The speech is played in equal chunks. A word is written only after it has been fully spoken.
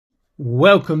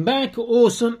Welcome back,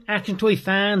 awesome action toy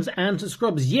fans and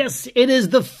subscribers. Yes, it is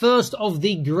the first of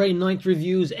the Grey Knight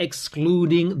reviews,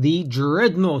 excluding the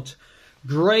Dreadnought.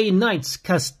 Grey Knights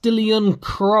Castellan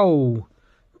Crowe.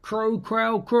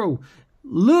 Crowe.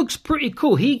 Looks pretty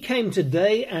cool. He came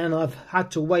today and I've had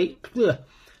to wait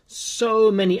so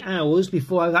many hours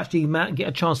before I actually get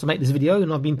a chance to make this video,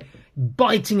 and I've been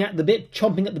biting at the bit,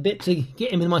 chomping at the bit to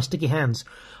get him in my sticky hands.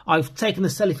 I've taken the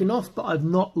cellophane off, but I've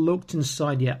not looked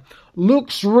inside yet.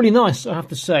 Looks really nice, I have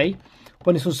to say.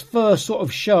 When this was first sort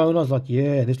of shown, I was like,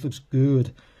 yeah, this looks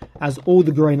good. As all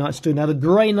the Grey Knights do. Now, the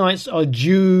Grey Knights are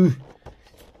due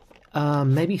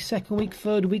maybe second week,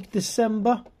 third week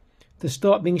December to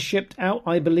start being shipped out,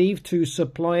 I believe, to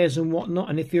suppliers and whatnot.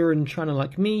 And if you're in China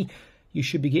like me, you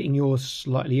should be getting yours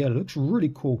slightly early. It looks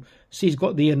really cool. See, he's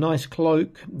got the nice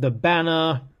cloak, the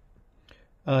banner,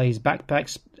 his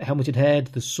backpacks, helmeted head,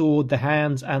 the sword, the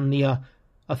hands, and the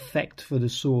effect for the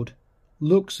sword.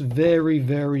 Looks very,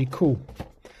 very cool.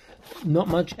 Not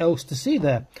much else to see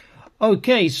there.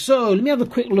 Okay, so let me have a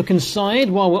quick look inside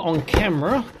while we're on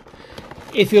camera.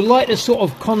 If you like this sort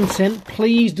of content,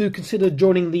 please do consider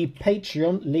joining the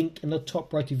Patreon, link in the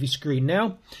top right of your screen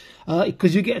now,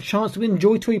 because you get a chance to win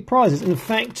JoyToy prizes. In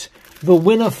fact, the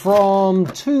winner from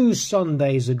 2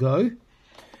 Sundays ago,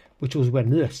 which was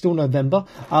when, still November,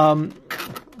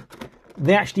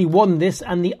 they actually won this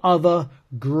and the other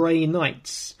Grey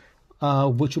Knights,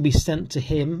 which will be sent to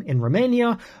him in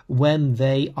Romania when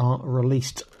they are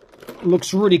released.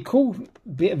 Looks really cool.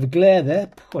 Bit of a glare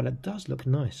there. Well, it does look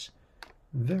nice.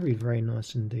 Very, very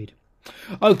nice indeed.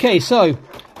 Okay, so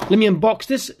let me unbox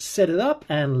this, set it up,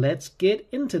 and let's get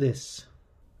into this.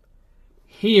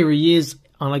 Here he is,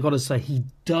 and I got to say, he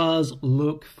does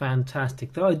look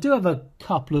fantastic. Though I do have a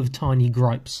couple of tiny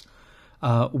gripes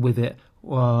with it.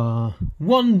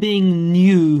 One being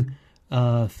new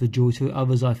for JoyToy,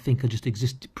 others I think are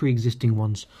just pre-existing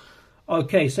ones.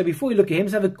 Okay, so before we look at him,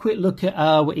 let's have a quick look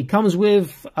at what he comes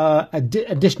with,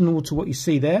 additional to what you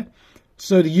see there.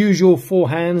 So the usual 4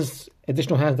 hands,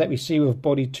 additional hands that we see with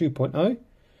Body 2.0.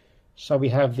 So we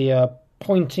have the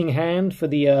pointing hand for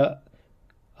the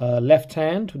left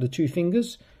hand with the 2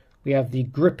 fingers. We have the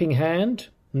gripping hand,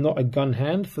 not a gun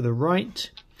hand, for the right.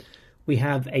 We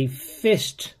have a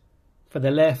fist for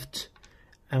the left.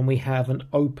 And we have an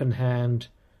open hand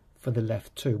for the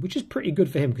left too, which is pretty good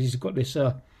for him because he's got this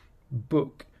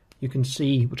book you can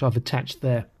see, which I've attached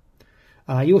there.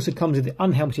 He also comes with the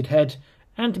unhelmeted head.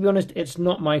 And to be honest, it's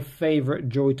not my favourite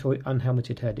JoyToy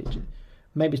unhelmeted head.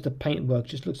 Maybe it's the paintwork,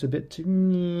 just looks a bit too...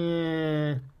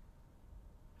 Yeah.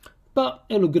 But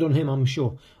it'll look good on him, I'm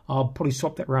sure. I'll probably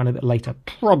swap that around a bit later.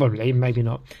 Probably, maybe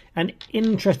not. And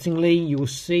interestingly, you'll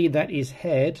see that his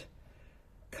head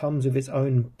comes with its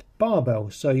own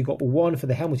barbell. So you've got one for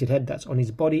the helmeted head that's on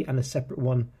his body and a separate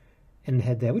one in the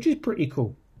head there, which is pretty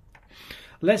cool.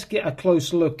 Let's get a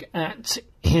close look at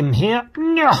him here.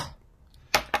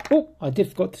 Oh, I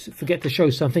did forget to show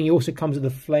something. He also comes with a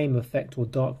flame effect or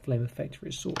dark flame effect for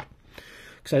his sword.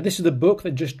 So this is the book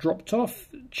that just dropped off,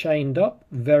 chained up.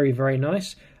 Very, very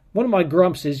nice. One of my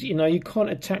grumps is, you can't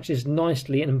attach this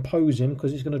nicely and impose him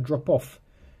because it's going to drop off,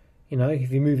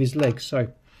 if you move his legs. So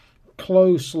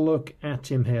close look at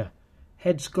him here.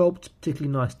 Head sculpt,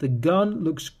 particularly nice. The gun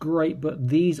looks great, but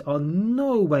these are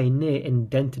no way near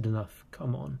indented enough.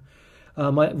 Come on.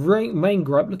 My main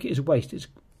gripe, look at his waist. It's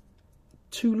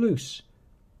too loose.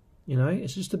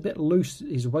 It's just a bit loose,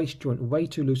 his waist joint, way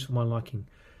too loose for my liking.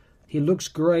 He looks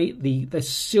great. The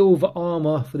silver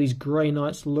armor for these Grey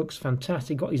Knights looks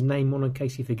fantastic. Got his name on in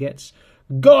case he forgets.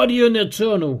 Guardian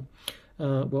Eternal.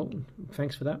 Well,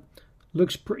 thanks for that.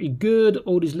 Looks pretty good.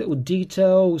 All these little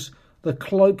details. The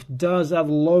cloak does have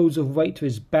loads of weight to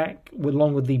his back,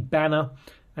 along with the banner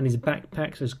and his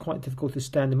backpack, so it's quite difficult to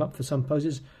stand him up for some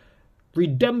poses.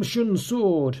 Redemption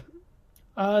Sword.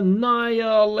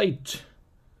 Annihilate.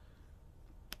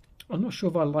 I'm not sure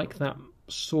if I like that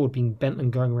sword being bent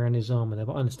and going around his armour there,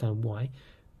 but I understand why.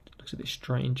 It looks a bit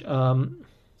strange.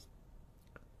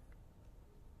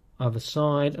 Other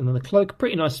side, and then the cloak.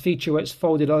 Pretty nice feature where it's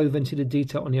folded over into the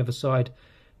detail on the other side.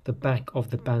 The back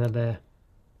of the banner there.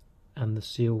 And the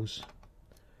seals.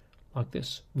 Like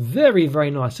this. Very,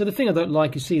 very nice. So the thing I don't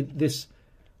like, you see this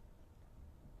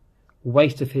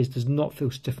waist of his does not feel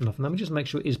stiff enough. And let me just make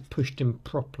sure it is pushed in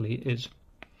properly. It is.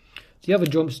 The other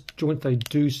joints though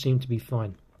do seem to be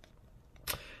fine.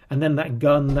 And then that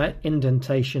gun, that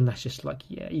indentation, that's just like,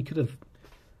 yeah, you could have,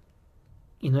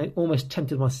 almost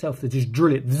tempted myself to just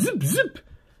drill it, zip, zip,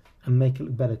 and make it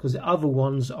look better. Because the other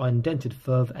ones are indented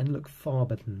further and look far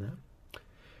better than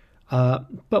that.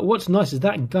 But what's nice is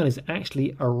that gun is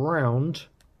actually around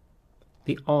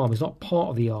the arm. It's not part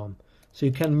of the arm. So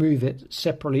you can move it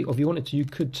separately, or if you wanted to, you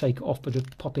could take it off by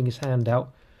just popping his hand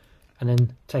out and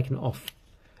then taking it off.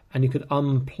 And you could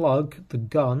unplug the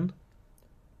gun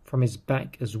from his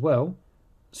back as well.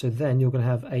 So then you're going to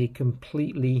have a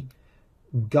completely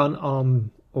gun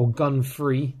arm or gun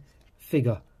free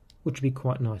figure, which would be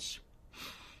quite nice.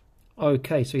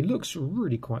 Okay, so he looks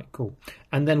really quite cool.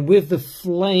 And then with the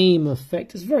flame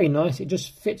effect, it's very nice. It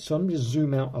just fits on. Just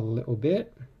zoom out a little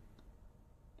bit.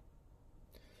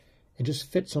 It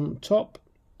just fits on top.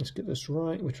 Let's get this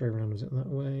right. Which way around was it? That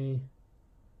way.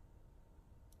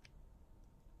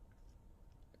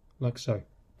 Like so.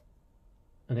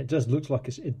 And it does look like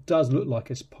it's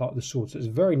part of the sword. So it's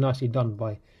very nicely done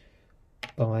by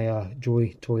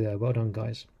JoyToy there. Well done,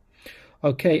 guys.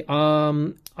 Okay,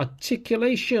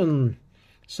 articulation.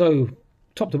 So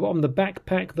top to bottom, the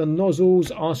backpack, the nozzles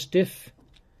are stiff,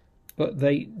 but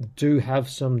they do have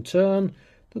some turn.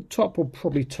 The top will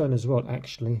probably turn as well,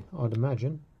 actually, I'd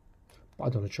imagine. But I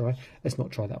don't want to try. Let's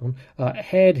not try that one.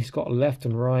 Head, it's got a left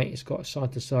and right. It's got a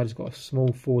side to side. It's got a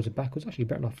small forwards and backwards. Actually,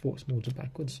 better than I thought, forwards and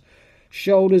backwards.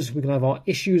 Shoulders, we can have our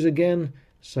issues again.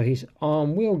 So his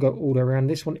arm will go all the way around.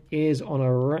 This one is on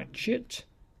a ratchet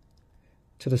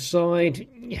to the side.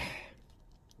 Yeah.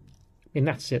 I mean,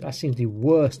 that's it. That seems to be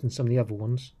worse than some of the other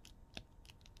ones.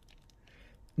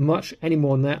 Much any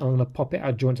more than that, I'm going to pop it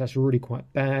out of joint. That's really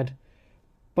quite bad.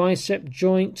 Bicep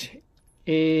joint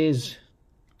is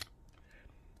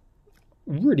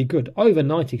really good. Over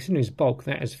 90, considering his bulk.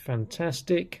 That is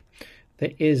fantastic.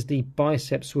 There is the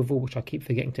bicep swivel, which I keep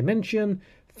forgetting to mention.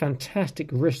 Fantastic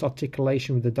wrist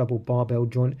articulation with the double barbell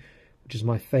joint, which is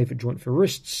my favourite joint for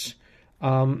wrists.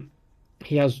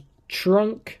 He has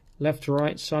trunk, left to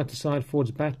right, side to side,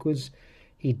 forwards, backwards.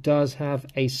 He does have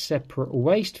a separate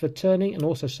waist for turning and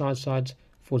also side sides,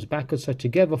 forwards, backwards. So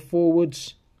together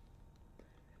forwards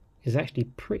is actually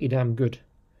pretty damn good.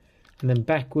 And then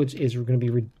backwards is going to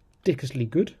be ridiculously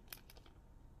good.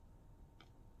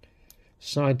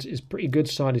 Side is pretty good,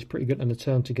 side is pretty good, and the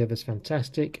turn together is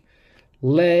fantastic.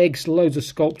 Legs, loads of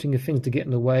sculpting of things to get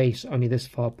in the way, so only this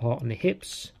far apart on the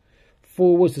hips.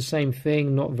 Forwards, the same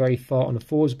thing, not very far on the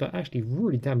forwards, but actually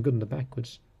really damn good on the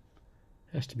backwards.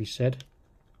 Has to be said.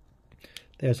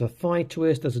 There's a thigh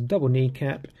twist, there's a double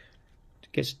kneecap.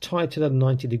 It gets tighter than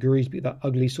 90 degrees, but that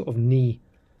ugly sort of knee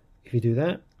if you do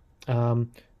that.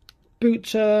 Boot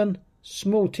turn,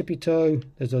 small tippy toe,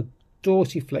 there's a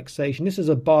dorsiflexation. This is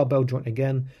a barbell joint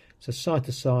again. It's a side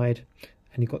to side,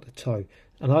 and you've got the toe.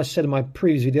 And I said in my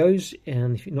previous videos,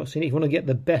 and if you've not seen it, if you want to get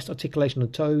the best articulation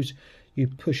of toes, you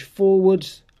push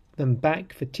forwards, then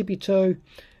back for tippy toe,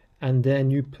 and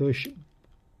then you push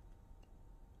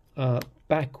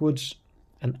backwards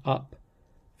and up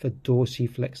for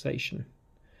dorsiflexation.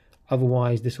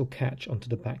 Otherwise, this will catch onto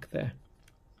the back there.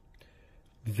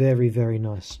 Very, very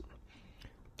nice.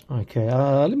 Okay,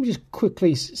 let me just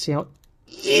quickly see how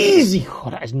easy. Oh,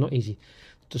 that is not easy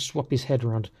to swap his head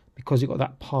around because you've got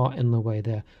that part in the way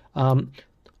there.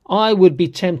 I would be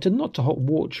tempted not to hot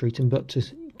water treat him, but to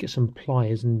get some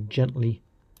pliers and gently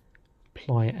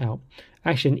ply it out.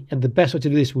 Actually, and the best way to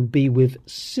do this would be with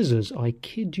scissors. I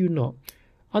kid you not.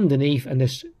 Underneath, and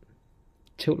this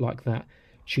tilt like that,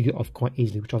 should get off quite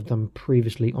easily, which I've done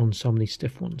previously on some of these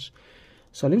stiff ones.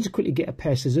 So let me just quickly get a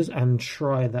pair of scissors and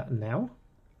try that now.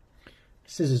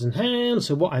 Scissors in hand.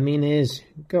 So what I mean is,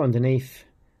 go underneath,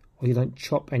 or you don't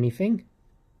chop anything,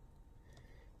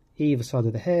 either side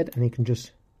of the head, and you can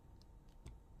just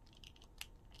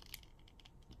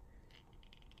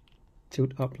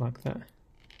tilt up like that.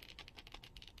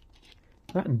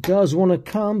 That does want to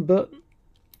come, but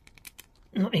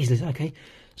not easily. Okay,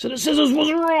 so the scissors was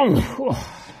wrong.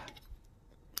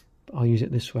 I'll use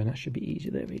it this way, and that should be easy.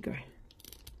 There we go.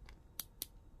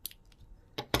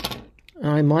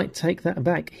 I might take that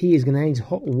back. He is going to need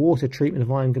hot water treatment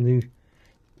if I'm going to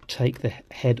take the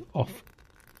head off,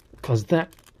 because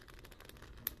that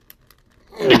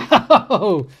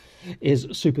is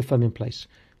super firm in place.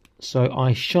 So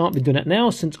I shan't be doing that now,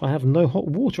 since I have no hot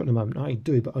water at the moment. I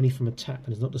do, but only from a tap,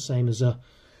 and it's not the same as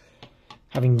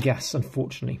having gas,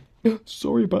 unfortunately.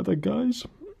 Sorry about that, guys.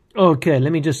 Okay,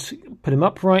 let me just put him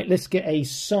upright. Let's get a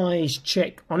size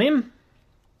check on him.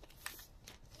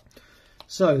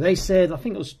 So they said, I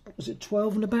think it was it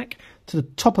 12 on the back? To the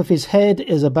top of his head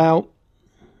is about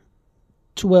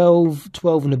 12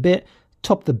 and a bit.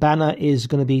 Top of the banner is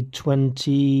going to be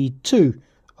 22,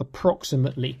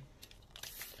 approximately.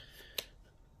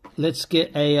 Let's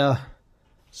get a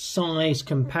size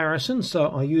comparison. So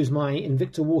I use my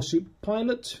Invicta Warsuit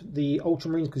Pilot, the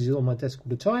Ultramarines, because he's on my desk all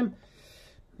the time.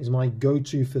 Is my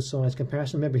go-to for size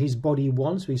comparison. Remember, he's body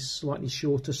 1, so he's slightly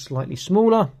shorter, slightly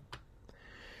smaller.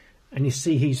 And you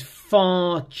see he's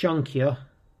far chunkier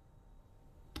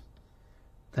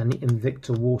than the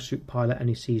Invicta Warsuit Pilot, and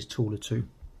you see he's taller too.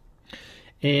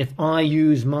 If I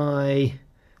use my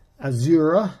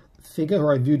Azura figure, who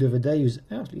I viewed the other day, who's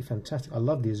absolutely fantastic. I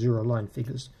love the Azura line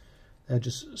figures. They're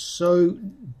just so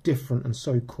different and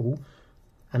so cool.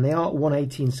 And they are at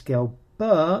 1/18 scale,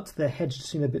 but their heads just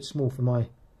seem a bit small for my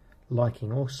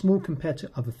liking, or small compared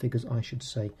to other figures, I should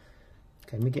say.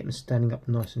 Okay, let me get them standing up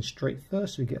nice and straight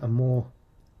first, so we get a more,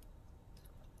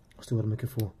 what's the word I'm looking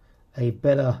for? A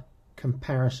better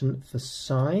comparison for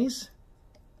size.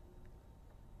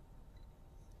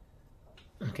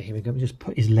 Okay, here we go. We just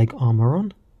put his leg armor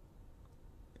on.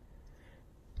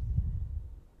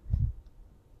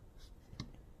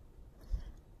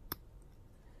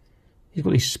 He's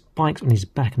got these spikes on his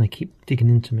back and they keep digging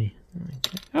into me.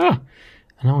 Okay. Ah!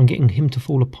 And now I'm getting him to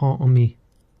fall apart on me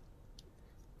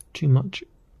too much.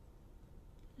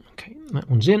 Okay, that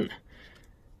one's in.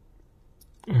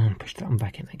 And push that one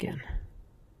back in again.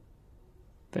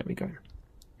 There we go.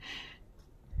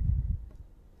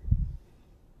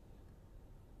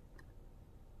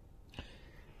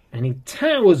 And he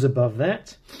towers above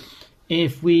that.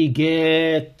 If we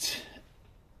get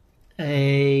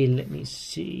a, let me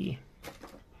see,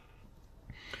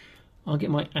 I'll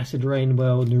get my Acid Rain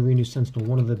Well Narinu Sentinel,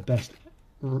 one of the best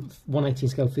 1/18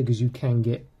 scale figures you can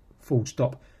get, full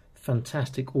stop.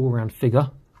 Fantastic all-round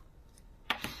figure.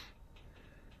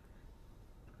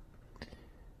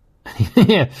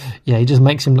 yeah, he just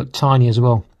makes him look tiny as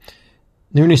well.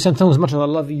 Narinu Sentinel, as much as I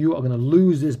love you, you are going to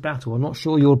lose this battle. I'm not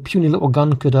sure your puny little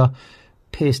gun could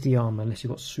pierce the armor unless you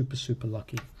got super, super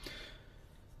lucky.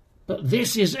 But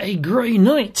this is a Grey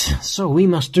Knight, so we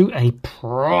must do a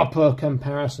proper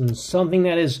comparison, something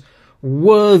that is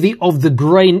worthy of the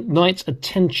Grey Knight's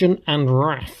attention and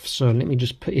wrath. So let me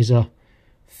just put his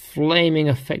flaming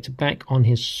effect back on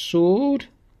his sword.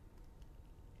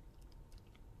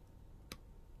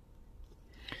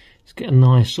 Let's get a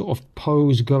nice sort of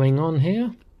pose going on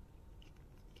here.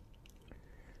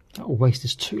 That waist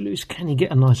is too loose. Can he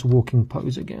get a nice walking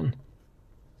pose again?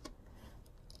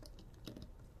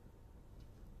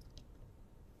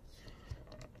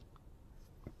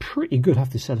 Pretty good, I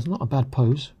have to say. It's not a bad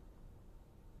pose.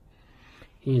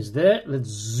 He is there. Let's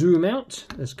zoom out.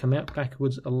 Let's come out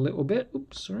backwards a little bit.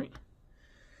 Oops, sorry.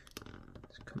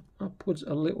 Let's come upwards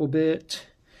a little bit.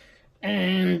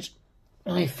 And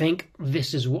I think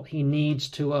this is what he needs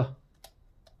to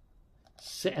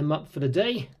set him up for the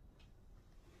day.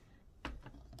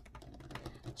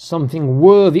 Something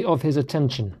worthy of his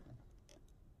attention.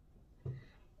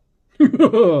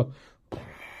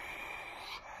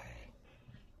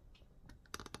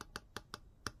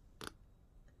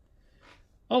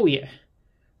 Oh yeah,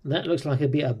 that looks like it'd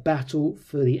be a battle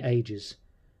for the ages.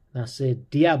 That's a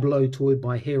Diablo toy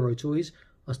by Hero Toys.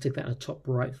 I'll stick that in the top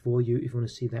right for you if you want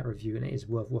to see that review, and it is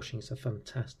worth watching. It's a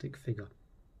fantastic figure.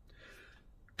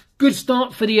 Good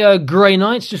start for the Grey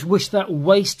Knights. Just wish that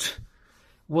waist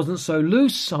wasn't so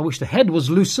loose. I wish the head was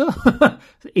looser,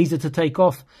 easier to take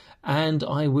off, and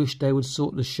I wish they would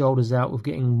sort the shoulders out with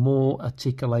getting more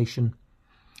articulation.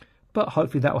 But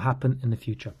hopefully that will happen in the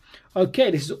future.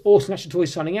 Okay, this is Awesome Action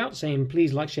Toys signing out, saying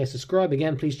please like, share, subscribe.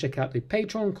 Again, please check out the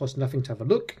Patreon. Costs nothing to have a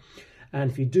look.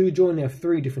 And if you do join, there are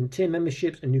 3 different tier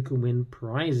memberships and you can win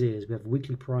prizes. We have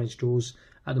weekly prize draws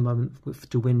at the moment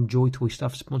to win JoyToy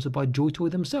stuff sponsored by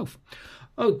JoyToy themselves.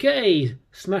 Okay,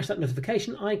 smash that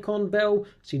notification icon bell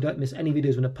so you don't miss any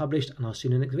videos when they're published, and I'll see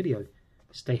you in the next video.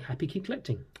 Stay happy, keep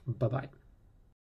collecting. Bye-bye.